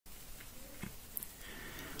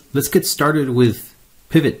Let's get started with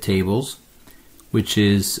pivot tables, which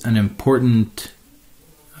is an important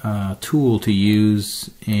tool to use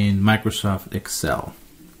in Microsoft Excel.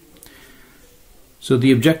 So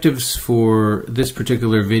the objectives for this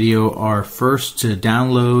particular video are first to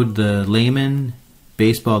download the Lahman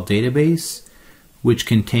baseball database, which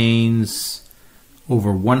contains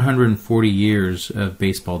over 140 years of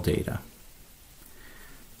baseball data.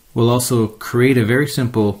 We'll also create a very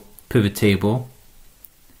simple pivot table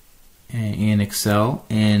in Excel,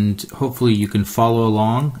 and hopefully you can follow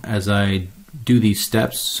along as I do these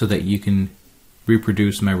steps so that you can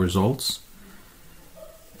reproduce my results.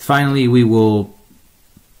 Finally, we will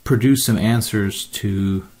produce some answers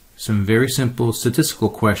to some very simple statistical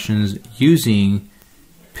questions using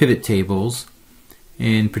pivot tables,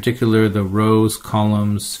 in particular the rows,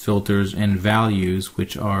 columns, filters, and values,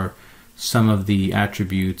 which are some of the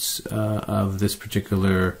attributes of this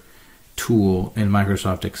particular tool in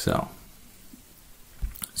Microsoft Excel.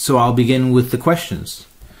 So I'll begin with the questions.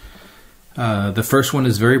 The first one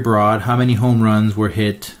is very broad. How many home runs were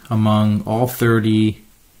hit among all 30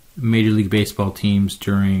 Major League Baseball teams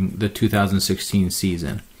during the 2016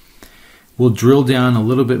 season? We'll drill down a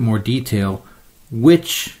little bit more detail.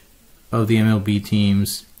 Which of the MLB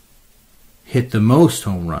teams hit the most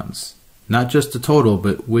home runs? Not just the total,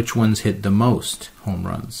 but which ones hit the most home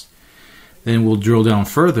runs. Then we'll drill down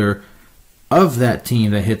further. Of that team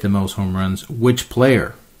that hit the most home runs, which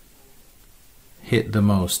player hit the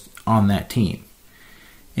most on that team?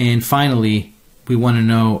 And finally, we want to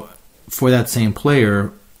know, for that same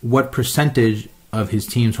player, what percentage of his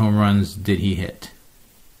team's home runs did he hit?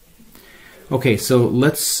 Okay, so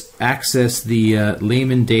let's access the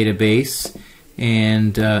Lahman database,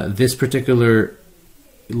 and this particular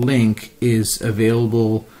link is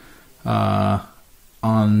available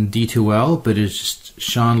on D2L, but it's just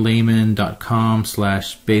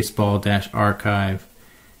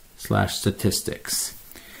seanlahman.com/baseball-archive/statistics.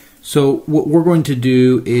 So what we're going to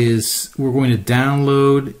do is we're going to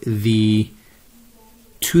download the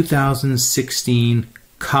 2016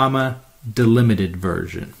 comma delimited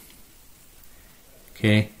version.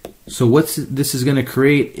 Okay, so what this is going to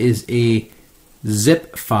create is a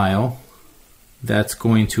zip file that's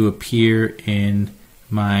going to appear in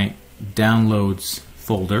my downloads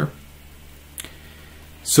folder.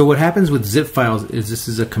 So what happens with zip files is this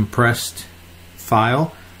is a compressed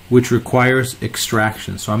file which requires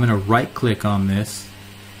extraction. So I'm going to right click on this,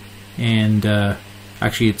 and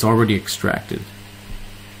actually it's already extracted,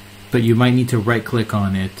 but you might need to right click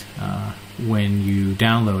on it when you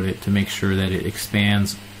download it to make sure that it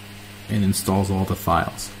expands and installs all the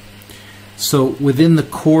files. So within the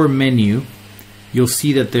core menu, you'll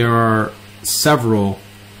see that there are several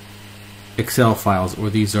Excel files, or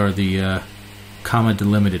these are the comma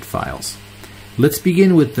delimited files. Let's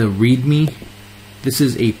begin with the README. This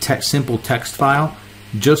is a simple text file,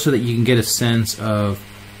 just so that you can get a sense of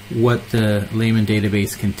what the Lahman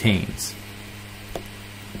database contains.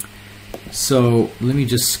 So let me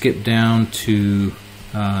just skip down to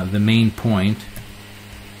the main point.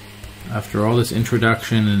 After all this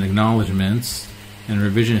introduction and acknowledgments and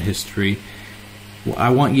revision history, well,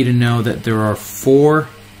 I want you to know that there are 4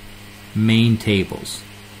 main tables.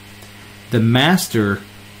 The master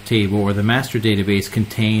table, or the master database,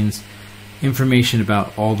 contains information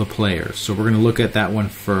about all the players. So we're going to look at that one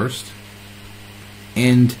first.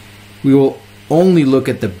 And we will only look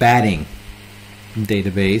at the batting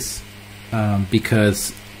database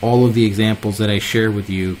because all of the examples that I share with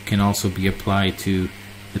you can also be applied to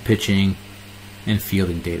the pitching and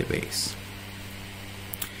fielding database.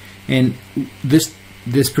 And this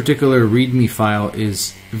particular README file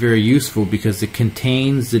is very useful because it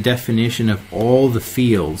contains the definition of all the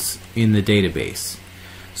fields in the database.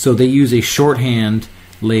 So they use a shorthand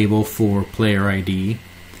label for player ID,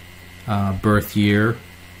 birth year,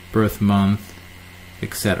 birth month,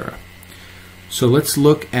 etc. So let's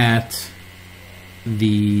look at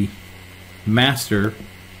the master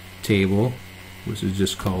table, which is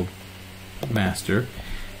just called master.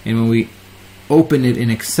 And when we open it in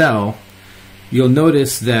Excel, you'll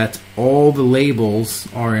notice that all the labels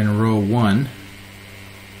are in row 1,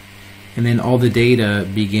 and then all the data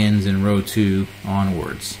begins in row 2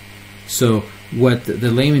 onwards. So what the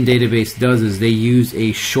Lahman database does is they use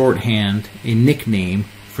a shorthand, a nickname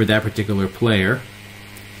for that particular player,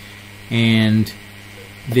 and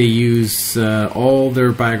they use all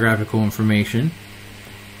their biographical information.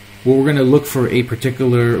 Well, we're going to look for a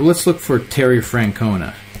particular, let's look for Terry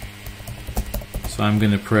Francona. So I'm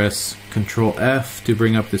going to press Control F to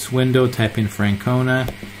bring up this window, type in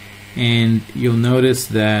Francona, and you'll notice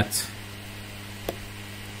that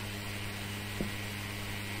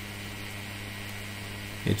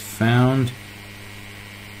it found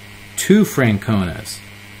two Franconas.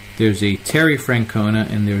 There's a Terry Francona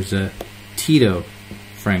and there's a Tito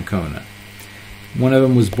Francona. One of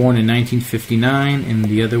them was born in 1959 and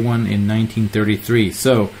the other one in 1933.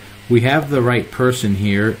 So we have the right person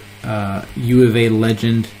here. U of A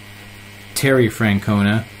legend Terry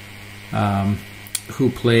Francona, who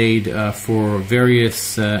played for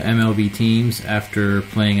various MLB teams after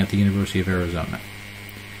playing at the University of Arizona.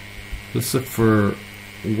 Let's look for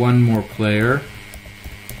one more player.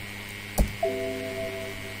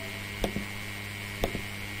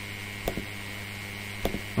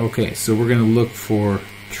 Okay, so we're going to look for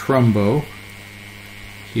Trumbo.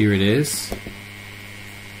 Here it is.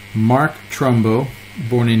 Mark Trumbo,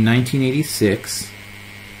 born in 1986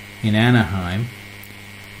 in Anaheim,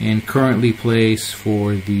 and currently plays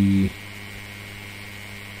for the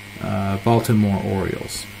Baltimore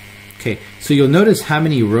Orioles. Okay, so you'll notice how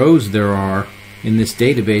many rows there are in this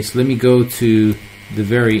database. Let me go to the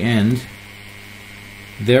very end.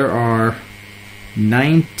 There are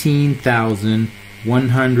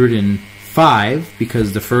 19,105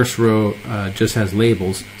 because the first row just has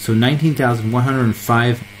labels. So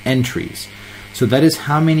 19,105 entries. So that is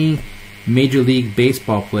how many Major League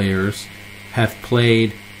Baseball players have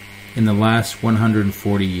played in the last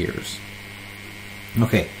 140 years.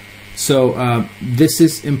 Okay, so this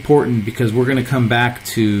is important because we're going to come back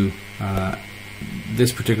to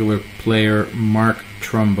this particular player, Mark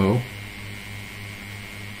Trumbo.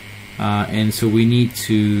 And so we need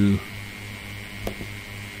to...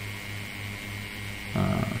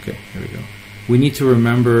 okay, here we go. We need to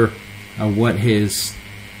remember what his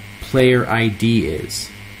player ID is.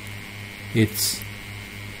 It's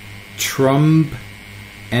Trumb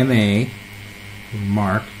MA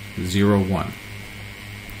Mark 01.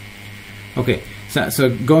 Okay, so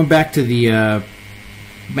going back to the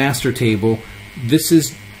master table, this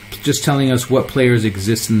is just telling us what players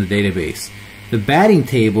exist in the database. The batting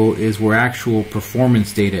table is where actual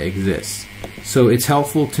performance data exists. So it's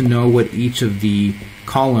helpful to know what each of the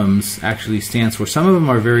columns actually stands for. Some of them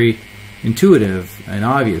are very intuitive and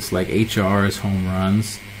obvious, like HR is home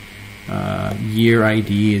runs, year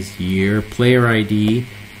ID is year, player ID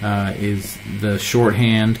is the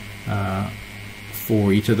shorthand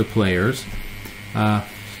for each of the players.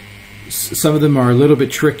 Some of them are a little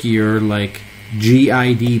bit trickier, like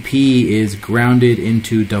GIDP is grounded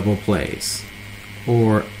into double plays,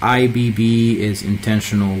 or IBB is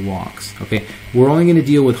intentional walks. Okay, we're only going to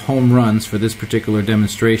deal with home runs for this particular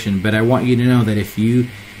demonstration, but I want you to know that if you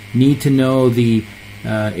need to know the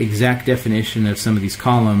exact definition of some of these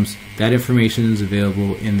columns, that information is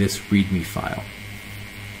available in this README file.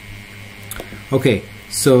 Okay,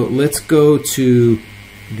 so let's go to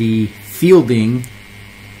the fielding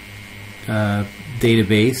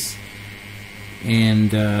database,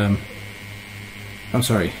 and I'm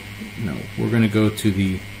sorry, no, we're going to go to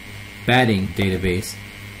the batting database.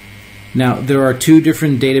 Now, there are two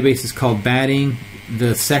different databases called batting.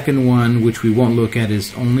 The second one, which we won't look at,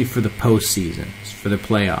 is only for the postseason, for the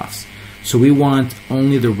playoffs. So we want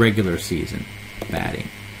only the regular season batting.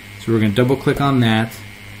 So we're going to double click on that.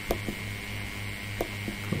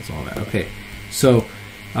 Close all that. Okay. So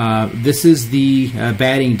this is the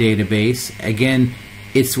batting database. Again,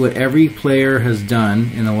 it's what every player has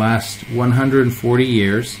done in the last 140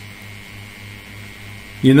 years.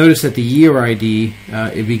 You'll notice that the year ID,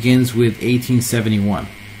 it begins with 1871.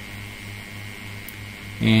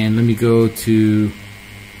 And let me go to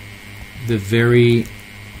the very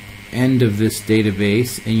end of this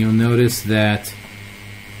database, and you'll notice that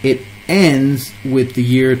it ends with the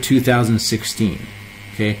year 2016.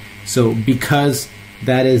 Okay, so because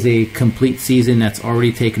that is a complete season that's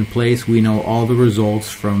already taken place, we know all the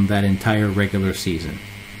results from that entire regular season.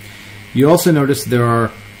 You also notice there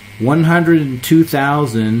are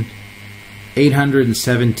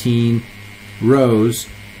 102,817 rows.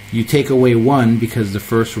 You take away one because the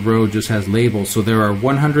first row just has labels, so there are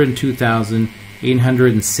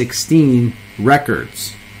 102,816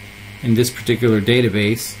 records in this particular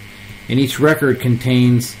database, and each record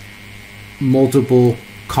contains multiple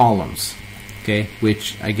columns, okay,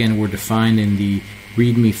 which again were defined in the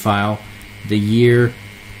README file. The year,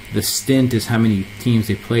 the stint is how many teams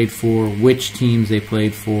they played for, which teams they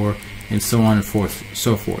played for, and so on and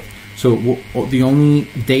so forth. So the only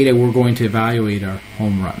data we're going to evaluate are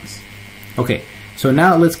home runs. Okay, so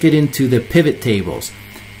now let's get into the pivot tables.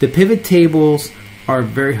 The pivot tables are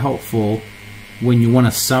very helpful when you want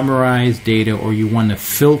to summarize data or you want to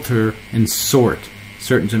filter and sort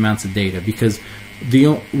certain amounts of data, because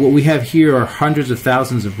what we have here are hundreds of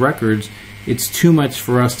thousands of records. It's too much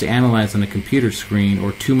for us to analyze on a computer screen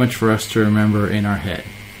or too much for us to remember in our head.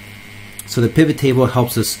 So the pivot table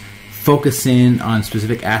helps us focus in on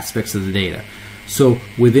specific aspects of the data. So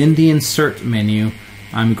within the insert menu,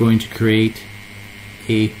 I'm going to create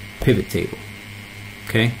a pivot table.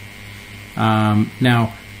 Okay.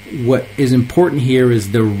 Now, what is important here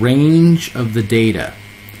is the range of the data.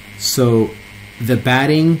 So the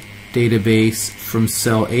batting database from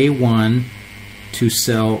cell A1 to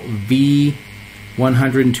cell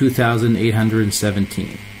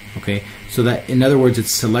V102,817. Okay, so that, in other words,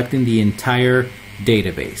 it's selecting the entire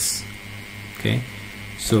database. Okay,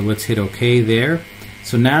 so let's hit OK there.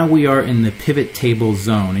 So now we are in the pivot table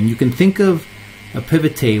zone, and you can think of a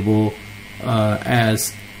pivot table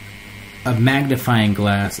as a magnifying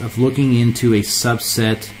glass of looking into a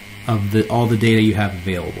subset of all the data you have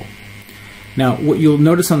available. Now, what you'll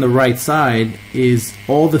notice on the right side is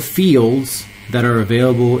all the fields that are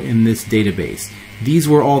available in this database. These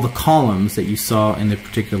were all the columns that you saw in the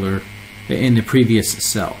previous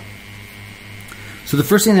cell. So the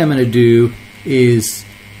first thing that I'm going to do is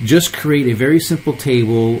just create a very simple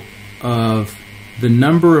table of the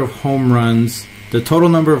number of home runs, the total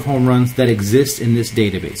number of home runs that exist in this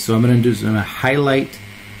database. So I'm going to do is I'm going to highlight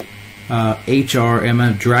HR, and I'm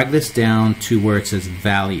going to drag this down to where it says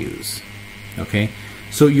values. Okay,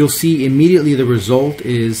 so you'll see immediately the result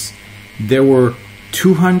is there were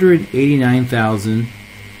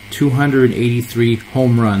 289,283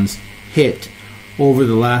 home runs hit over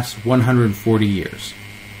the last 140 years.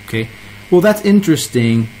 Okay, well, that's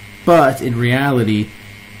interesting, but in reality,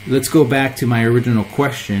 let's go back to my original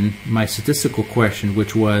question, my statistical question,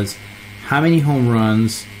 which was how many home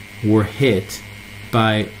runs were hit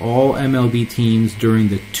by all MLB teams during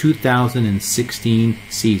the 2016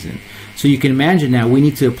 season. So you can imagine now we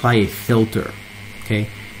need to apply a filter. Okay,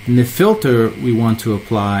 and the filter we want to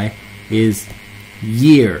apply is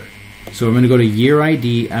year. So I'm going to go to year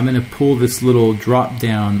ID. I'm going to pull this little drop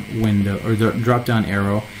down window, or the drop down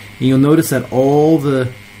arrow, and you'll notice that all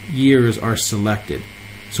the years are selected.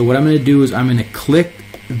 So what I'm going to do is I'm going to click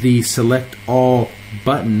the select all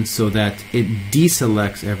button so that it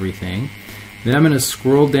deselects everything. Then I'm going to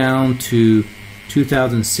scroll down to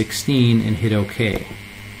 2016 and hit OK.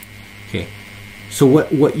 Okay, so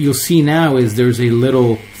what you'll see now is there's a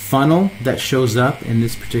little funnel that shows up in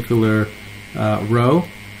this particular row,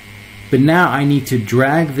 but now I need to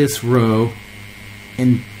drag this row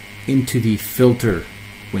into the filter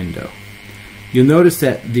window. You'll notice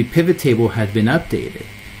that the pivot table had been updated,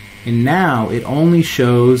 and now it only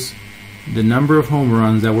shows the number of home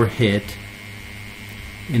runs that were hit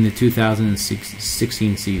in the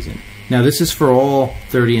 2016 season. Now this is for all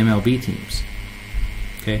 30 MLB teams.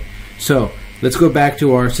 Okay, so let's go back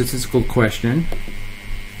to our statistical question,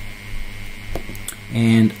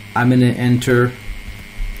 and I'm going to enter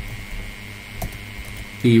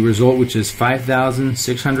the result, which is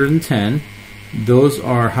 5,610. Those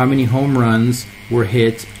are how many home runs were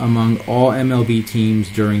hit among all MLB teams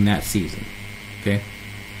during that season. Okay.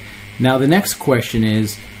 Now the next question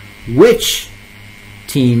is, which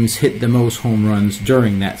teams hit the most home runs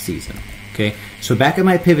during that season? Okay. So back at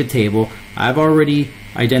my pivot table, I've already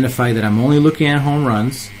identified that I'm only looking at home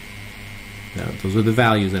runs. Those are the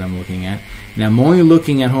values that I'm looking at. And I'm only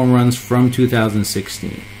looking at home runs from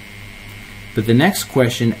 2016. But the next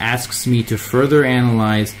question asks me to further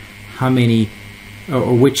analyze how many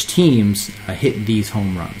or which teams hit these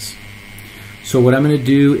home runs. So what I'm going to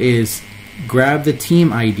do is grab the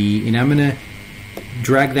team ID, and I'm going to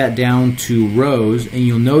drag that down to rows, and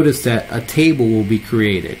you'll notice that a table will be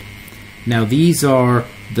created. Now these are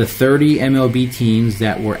the 30 MLB teams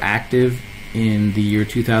that were active in the year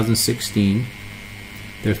 2016.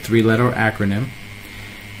 They're a three-letter acronym.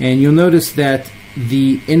 And you'll notice that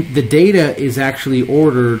the data is actually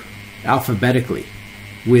ordered alphabetically,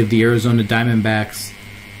 with the Arizona Diamondbacks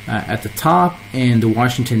at the top and the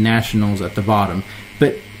Washington Nationals at the bottom.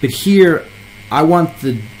 But here, I want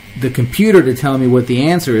the computer to tell me what the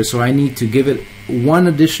answer is, so I need to give it one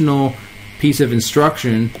additional piece of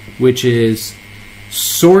instruction, which is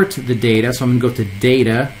sort the data. So I'm going to go to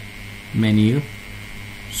Data menu,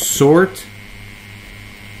 Sort.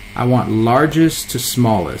 I want largest to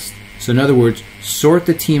smallest. So in other words, sort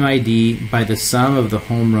the team ID by the sum of the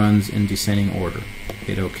home runs in descending order.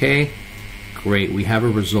 Hit OK. Great, we have a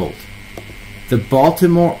result. The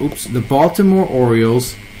Baltimore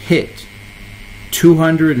Orioles hit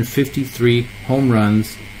 253 home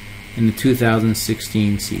runs in the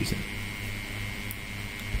 2016 season.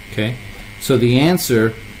 Okay, so the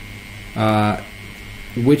answer,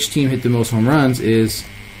 which team hit the most home runs, is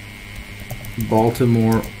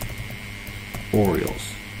Baltimore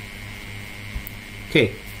Orioles.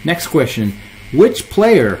 Okay, next question. Which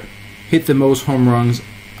player hit the most home runs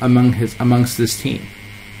amongst this team.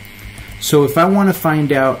 So if I want to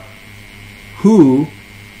find out who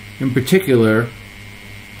in particular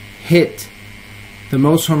hit the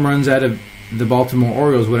most home runs out of the Baltimore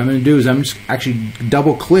Orioles, what I'm going to do is I'm just actually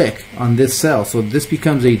double click on this cell. So this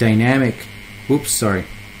becomes a dynamic,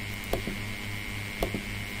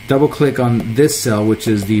 double click on this cell, which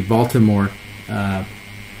is the Baltimore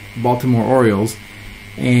Orioles,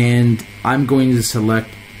 and I'm going to select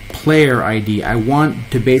player ID. I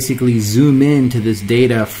want to basically zoom into this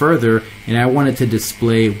data further, and I want it to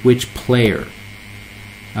display which player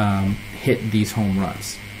hit these home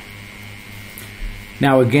runs.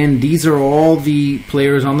 Now again, these are all the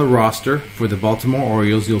players on the roster for the Baltimore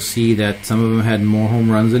Orioles. You'll see that some of them had more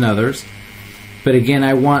home runs than others. But again,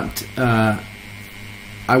 I want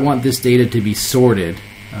this data to be sorted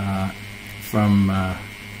from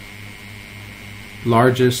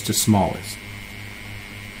largest to smallest.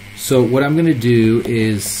 So what I'm going to do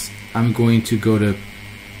is I'm going to go to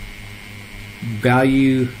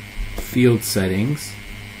Value Field Settings.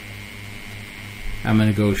 I'm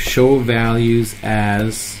going to go Show Values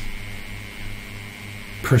as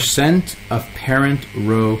 % of Parent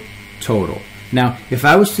Row Total. Now, if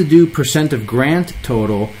I was to do % of Grant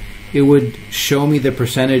Total, it would show me the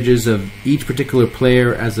percentages of each particular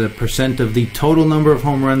player as a % of the total number of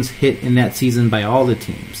home runs hit in that season by all the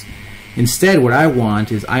teams. Instead, what I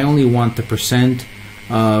want is I only want the %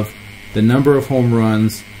 of the number of home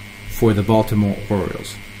runs for the Baltimore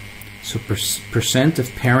Orioles. So %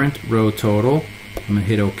 of Parent Row Total. I'm going to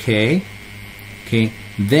hit OK. Okay.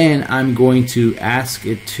 Then I'm going to ask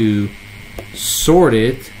it to sort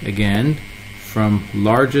it again from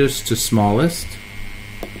largest to smallest.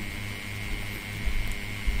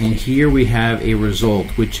 And here we have a result,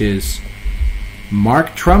 which is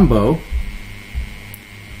Mark Trumbo,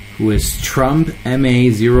 who is Trumb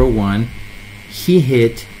MA01. He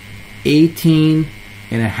hit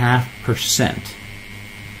 18.5%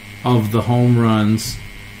 of the home runs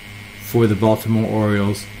for the Baltimore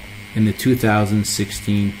Orioles in the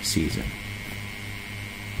 2016 season.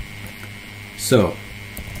 So,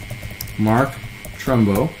 Mark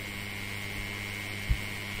Trumbo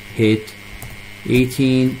hit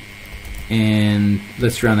 18, and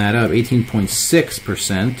let's round that up,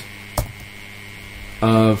 18.6%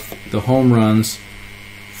 of the home runs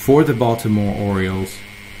for the Baltimore Orioles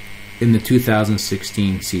in the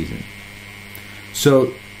 2016 season.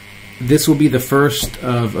 So this will be the first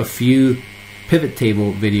of a few pivot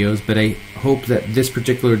table videos, but I hope that this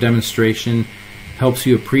particular demonstration helps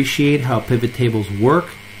you appreciate how pivot tables work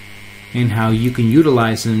and how you can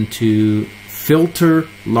utilize them to filter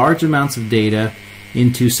large amounts of data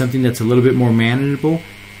into something that's a little bit more manageable,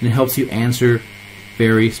 and it helps you answer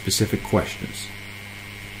very specific questions.